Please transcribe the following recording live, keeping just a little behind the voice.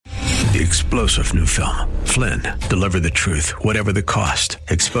The explosive new film, Flynn, deliver the truth, whatever the cost,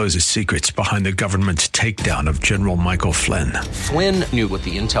 exposes secrets behind the government's takedown of General Michael Flynn. Flynn knew what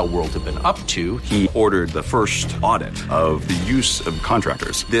the intel world had been up to. He ordered the first audit of the use of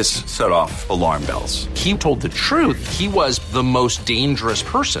contractors. This set off alarm bells. He told the truth. He was the most dangerous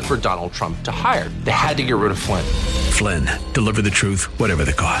person for Donald Trump to hire. They had to get rid of Flynn. Flynn, deliver the truth, whatever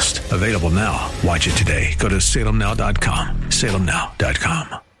the cost. Available now. Watch it today. Go to salemnow.com.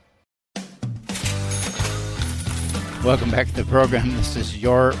 salemnow.com. Welcome back to the program. This is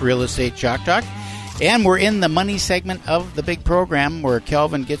your Real Estate Chalk Talk. And we're in the money segment of the big program where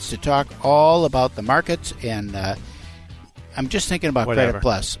Kelvin gets to talk all about the markets. And I'm just thinking about Credit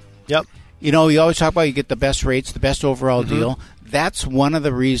Plus. Yep. You know, you always talk about you get the best rates, the best overall deal. That's one of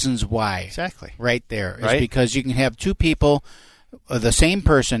the reasons why. Exactly. Right there. Is because you can have two people, the same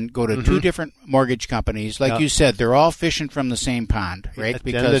person, go to two different mortgage companies. Like you said, they're all fishing from the same pond, right? At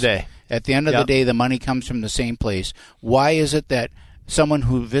the end of the day. At the end of the day, the money comes from the same place. Why is it that someone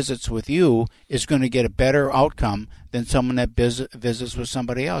who visits with you is going to get a better outcome than someone that visits with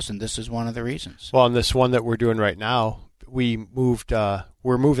somebody else? And this is one of the reasons. Well, and this one that we're doing right now, we're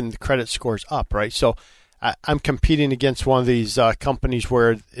moving the credit scores up, right? So I'm competing against one of these companies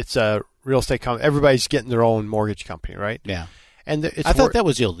where it's a real estate company. Everybody's getting their own mortgage company, right? Yeah. And I thought that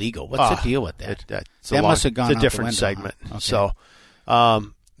was illegal. What's the deal with that? That must have gone out the window. It's a different segment. Okay. So,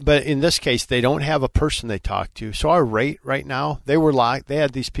 but in this case, they don't have a person they talk to. So our rate right now, they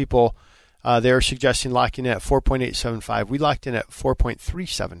had these people, they were suggesting locking in at 4.875. We locked in at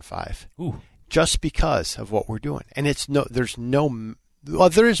 4.375. Ooh. Just because of what we're doing. And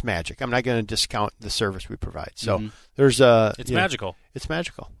there is magic. I'm not going to discount the service we provide. So it's magical. It's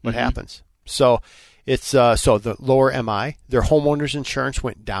magical what happens. So it's so the lower MI, their homeowners insurance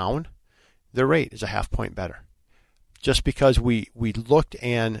went down. Their rate is a half point better. Just because we looked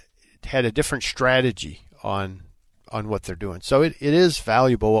and had a different strategy on what they're doing. So it is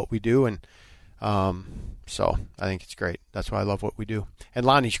valuable what we do, and so I think it's great. That's why I love what we do. And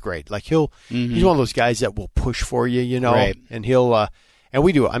Lonnie's great. Like he's one of those guys that will push for you, you know. Right. And he'll and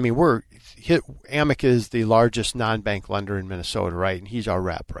we do. I mean, Amic is the largest non-bank lender in Minnesota, right? And he's our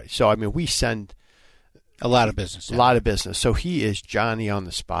rep, right? So I mean, we send a lot of business. A lot of business. So he is Johnny on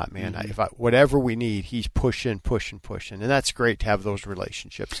the spot, man. Whatever we need, he's pushing. And that's great to have those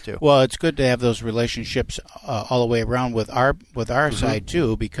relationships, too. Well, it's good to have those relationships all the way around with our side,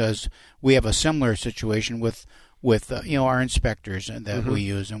 too, because we have a similar situation with our inspectors that we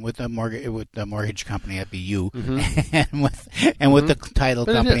use, and with the mortgage company, that'd be you, and with the title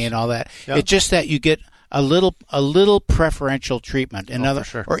company and all that. Yep. It's just that you get a little preferential treatment,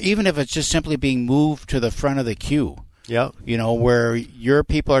 or even if it's just simply being moved to the front of the queue. Yeah, you know, where your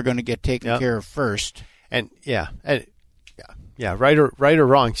people are going to get taken care of first. And right or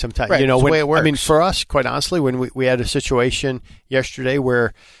wrong. Sometimes the way it works. I mean, for us, quite honestly, when we had a situation yesterday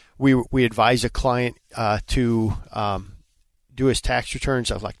where we advised a client to do his tax returns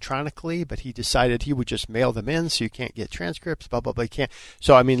electronically, but he decided he would just mail them in, so you can't get transcripts, blah, blah, blah. You can't.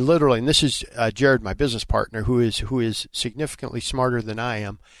 So, I mean, literally, and this is Jared, my business partner, who is significantly smarter than I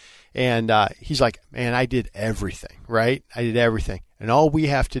am, and he's like, man, I did everything, right? I did everything. And all we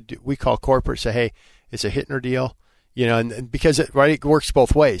have to do, we call corporate, say, hey, it's a Hittner deal, you know, and because it works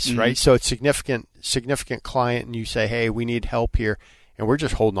both ways, right? So it's significant client, and you say, hey, we need help here, and we're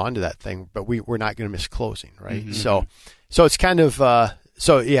just holding on to that thing, but we're not going to miss closing, right? So it's kind of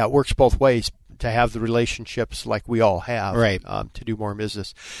it works both ways to have the relationships like we all have, right? To do more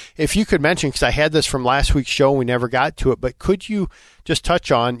business. If you could mention, because I had this from last week's show and we never got to it, but could you just touch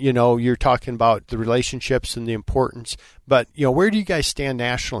on, you know, you're talking about the relationships and the importance, but, you know, where do you guys stand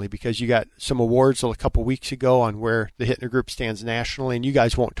nationally? Because you got some awards a couple weeks ago on where the Hittner Group stands nationally, and you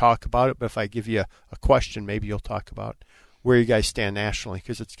guys won't talk about it, but if I give you a question, maybe you'll talk about where you guys stand nationally,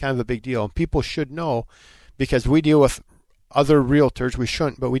 because it's kind of a big deal, and people should know, because we deal with other realtors. We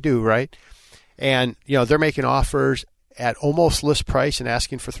shouldn't, but we do, right? And, you know, they're making offers at almost list price and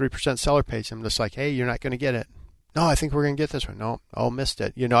asking for 3% seller pays. I'm just like, hey, you're not going to get it. No, I think we're going to get this one. No, missed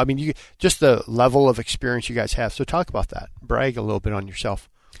it. You know, I mean, just the level of experience you guys have. So talk about that. Brag a little bit on yourself.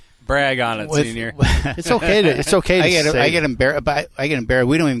 Brag on it, Senior. It's okay to I get embarrassed.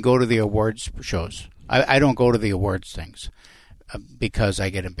 We don't even go to the awards shows. I don't go to the awards things because I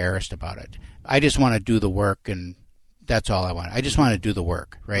get embarrassed about it. I just want to do the work, and that's all I want. I just want to do the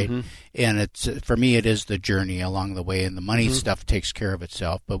work, right? And it's, for me, it is the journey along the way, and the money stuff takes care of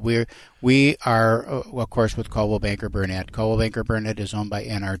itself. But we are, of course, with Coldwell Banker Burnett. Coldwell Banker Burnett is owned by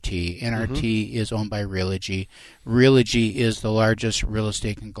NRT. NRT is owned by Realogy. Realogy is the largest real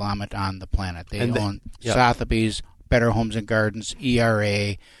estate conglomerate on the planet. They own Sotheby's, Better Homes and Gardens,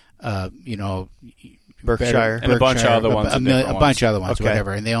 ERA, Berkshire, and a bunch of other ones. A bunch of other ones, okay.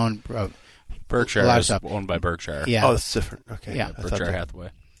 whatever. And they own Berkshire a lot of is stuff. owned by Berkshire. Yeah. Oh, that's different. Okay. Yeah. Berkshire Hathaway.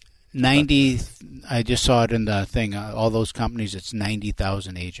 90. I just saw it in the thing. All those companies, it's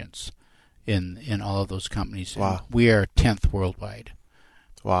 90,000 agents in all of those companies. Wow. And we are 10th worldwide.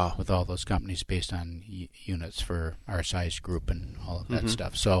 Wow. With all those companies based on units for our size group and all of that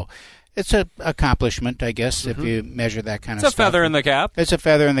stuff. So it's an accomplishment, I guess, if you measure that kind of stuff. It's a feather in the cap. It's a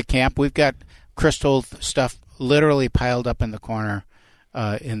feather in the cap. We've got crystal stuff literally piled up in the corner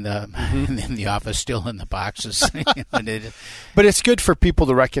in the office, still in the boxes. But it's good for people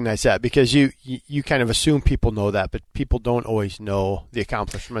to recognize that, because you kind of assume people know that, but people don't always know the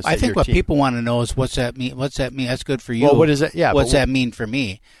accomplishments. I think what team. people want to know is what's that mean? What's that mean? That's good for you. Well, what is that? Yeah. What's that mean for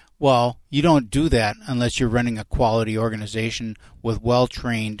me? Well, you don't do that unless you're running a quality organization with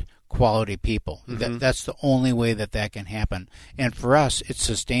well-trained, quality people. That's the only way that can happen. And for us, it's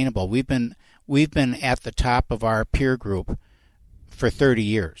sustainable. We've been at the top of our peer group for 30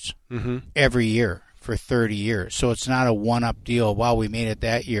 years. Every year for 30 years. So it's not a one-up deal. Wow, we made it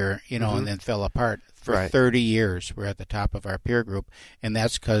that year, and then fell apart. For 30 years, we're at the top of our peer group, and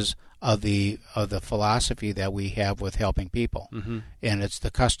that's because of the philosophy that we have with helping people. And it's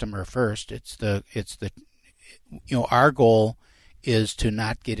the customer first. It's the our goal is to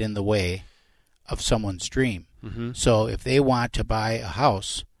not get in the way of someone's dream. So if they want to buy a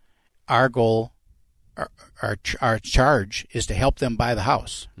house, our goal, our charge is to help them buy the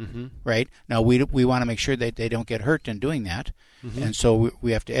house. Right? Now we want to make sure that they don't get hurt in doing that, and so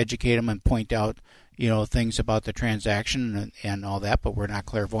we have to educate them and point out things about the transaction and all that. But we're not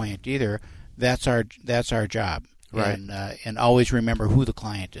clairvoyant either. That's our job. Right. And always remember who the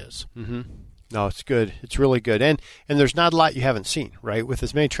client is. No, it's good. It's really good. And there's not a lot you haven't seen, right? With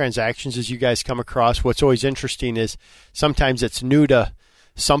as many transactions as you guys come across, what's always interesting is sometimes it's new to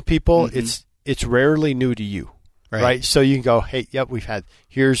some people. It's rarely new to you, right? So you can go, hey, yep, we've had,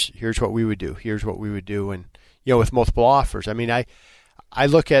 here's what we would do. Here's what we would do. And, with multiple offers. I mean, I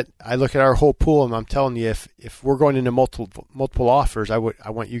look at our whole pool, and I'm telling you, if we're going into multiple offers, I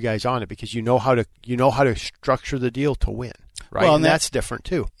want you guys on it, because you know how to structure the deal to win. Right. Well, and that's different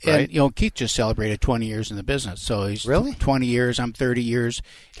too, right? And Keith just celebrated 20 years in the business, so he's really 20 years. I'm 30 years,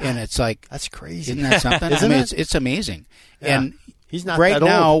 God, and it's like that's crazy. Isn't that something? Isn't it? It's amazing. Yeah. And he's not right that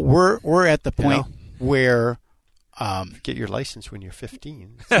now. old. We're at the point where get your license when you're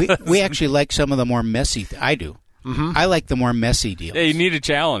 15. we actually like some of the more messy. I do. I like the more messy deals. Yeah, you need a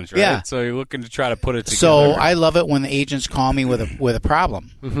challenge, right? Yeah. So you're looking to try to put it together. So I love it when the agents call me with a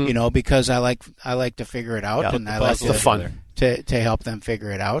problem, because I like to figure it out, and I like the fun to help them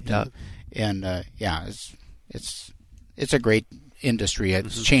figure it out. And it's a great industry.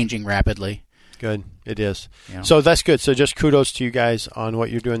 It's changing rapidly. Good, it is. Yeah. So that's good. So just kudos to you guys on what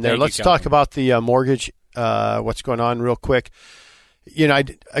you're doing there. Let's talk about the mortgage. What's going on real quick.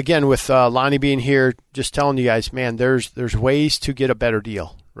 Again, with Lonnie being here, just telling you guys, man, there's ways to get a better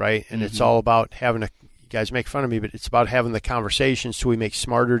deal, right? And it's all about having you guys make fun of me, but it's about having the conversations so we make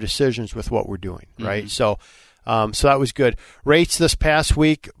smarter decisions with what we're doing, right? So that was good. Rates this past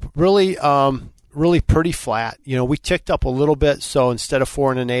week, really pretty flat. We ticked up a little bit, so instead of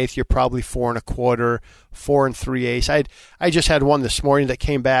 4 1/8, you're probably 4 1/4, 4 3/8. I just had one this morning that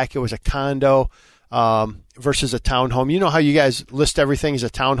came back. It was a condo versus a townhome. You know how you guys list everything as a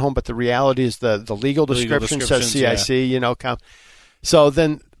townhome, but the reality is the legal description says CIC. Yeah. So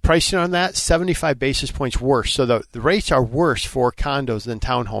then pricing on that 75 basis points worse. So the rates are worse for condos than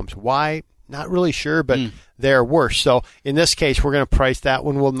townhomes. Why? Not really sure, but they're worse. So in this case, we're going to price that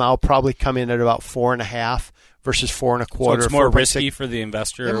one. Will now probably come in at about 4 1/2 versus 4 1/4. So it's more risky for the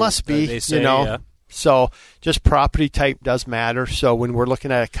investor. It must be. They say, Yeah. So just property type does matter. So when we're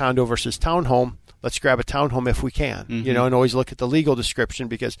looking at a condo versus townhome, let's grab a townhome if we can, and always look at the legal description,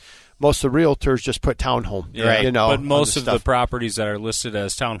 because most of the realtors just put townhome, right? But most of the properties that are listed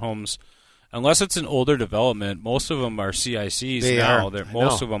as townhomes, unless it's an older development, most of them are CICs now.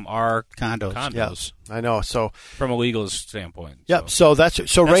 Most of them are condos. Yeah, I know. So from a legal standpoint. Yep. So that's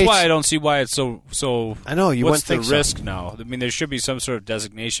rates, why I don't see why it's so. I know you what's wouldn't the think risk so. now? I mean, there should be some sort of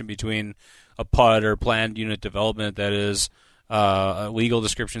designation between a PUD or planned unit development that is a legal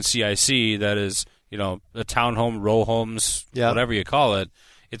description CIC that is, a townhome, row homes, whatever you call it.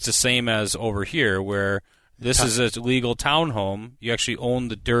 It's the same as over here, where this is a legal townhome. You actually own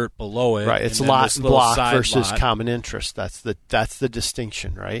the dirt below it. Right. It's lot and block versus common interest. That's the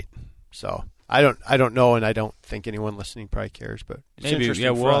distinction, right? So I don't know, and I don't think anyone listening probably cares, but it's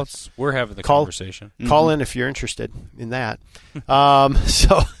interesting for us. We're having the conversation. Call in if you're interested in that.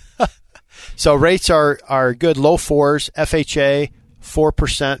 So rates are good, low 4s, FHA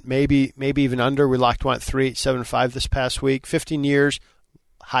 4%, maybe even under. We locked one at 3.875 this past week. 15 years,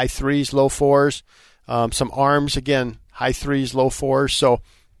 high 3s, low 4s. Some ARMs, again, high 3s, low 4s. So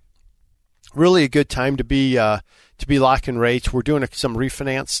really a good time to be locking rates. We're doing some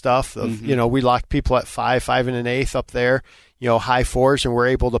refinance stuff. We locked people at 5 1/8 up there, high 4s, and we're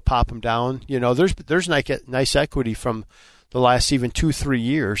able to pop them down. There's nice equity from the last even 2-3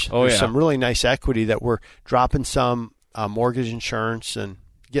 years. There's some really nice equity that we're dropping some mortgage insurance and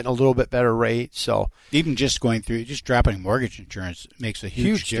getting a little bit better rate. So even just dropping mortgage insurance makes a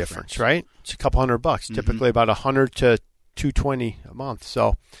huge difference, right? It's a couple $100, typically about $100 to $220 a month.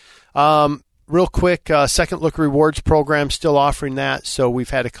 So, real quick, Second Look Rewards program, still offering that. So we've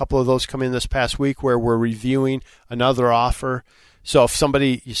had a couple of those come in this past week where we're reviewing another offer. So if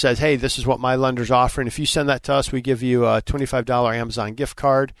somebody says, hey, this is what my lender's offering, if you send that to us, we give you a $25 Amazon gift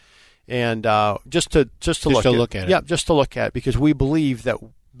card. And just to look at it. Yeah, just to look at it, because we believe that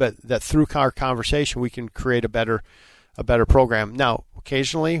through our conversation we can create a better program. Now,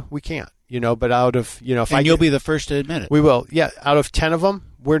 occasionally we can't, but out of you'll be the first to admit it. We will. Yeah, out of 10 of them,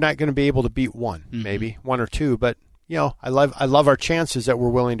 we're not going to be able to beat one, maybe one or two. But I love our chances that we're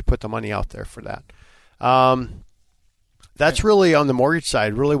willing to put the money out there for that. That's really on the mortgage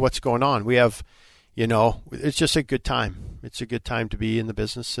side. Really, what's going on? We have. It's just a good time. It's a good time to be in the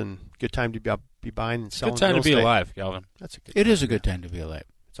business and good time to be buying and selling. Good time to be alive, Calvin. It is a good time to be alive.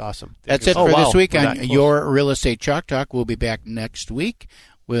 It's awesome. That's it for this week on Your Real Estate Chalk Talk. We'll be back next week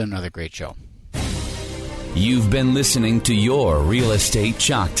with another great show. You've been listening to Your Real Estate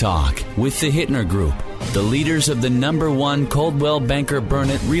Chalk Talk with the Hittner Group, the leaders of the #1 Coldwell Banker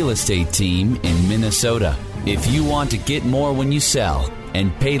Burnett real estate team in Minnesota. If you want to get more when you sell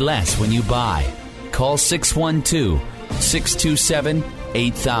and pay less when you buy, call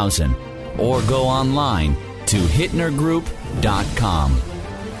 612-627-8000 or go online to hittnergroup.com.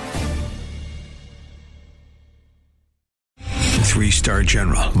 3-star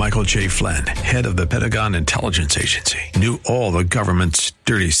General Michael J. Flynn, head of the Pentagon Intelligence Agency, knew all the government's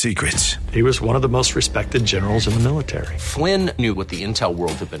dirty secrets. He was one of the most respected generals in the military. Flynn knew what the intel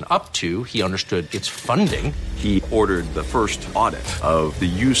world had been up to. He understood its funding. He ordered the first audit of the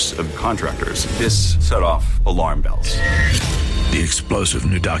use of contractors. This set off alarm bells. The explosive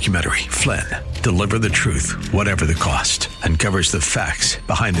new documentary, Flynn, Deliver the Truth, Whatever the Cost, uncovers the facts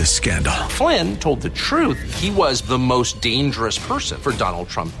behind this scandal. Flynn told the truth. He was the most dangerous person for Donald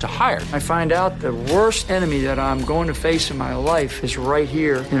Trump to hire. I find out the worst enemy that I'm going to face in my life is right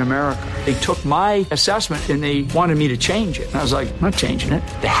here in America. They took my assessment and they wanted me to change it. And I was like, I'm not changing it.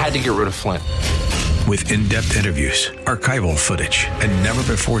 They had to get rid of Flynn. With in-depth interviews, archival footage, and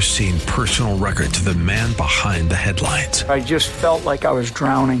never-before-seen personal records of the man behind the headlines. I just felt like I was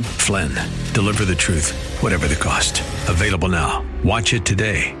drowning. Flynn, Deliver the Truth, Whatever the Cost. Available now. Watch it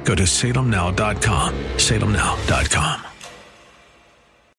today. Go to salemnow.com. salemnow.com.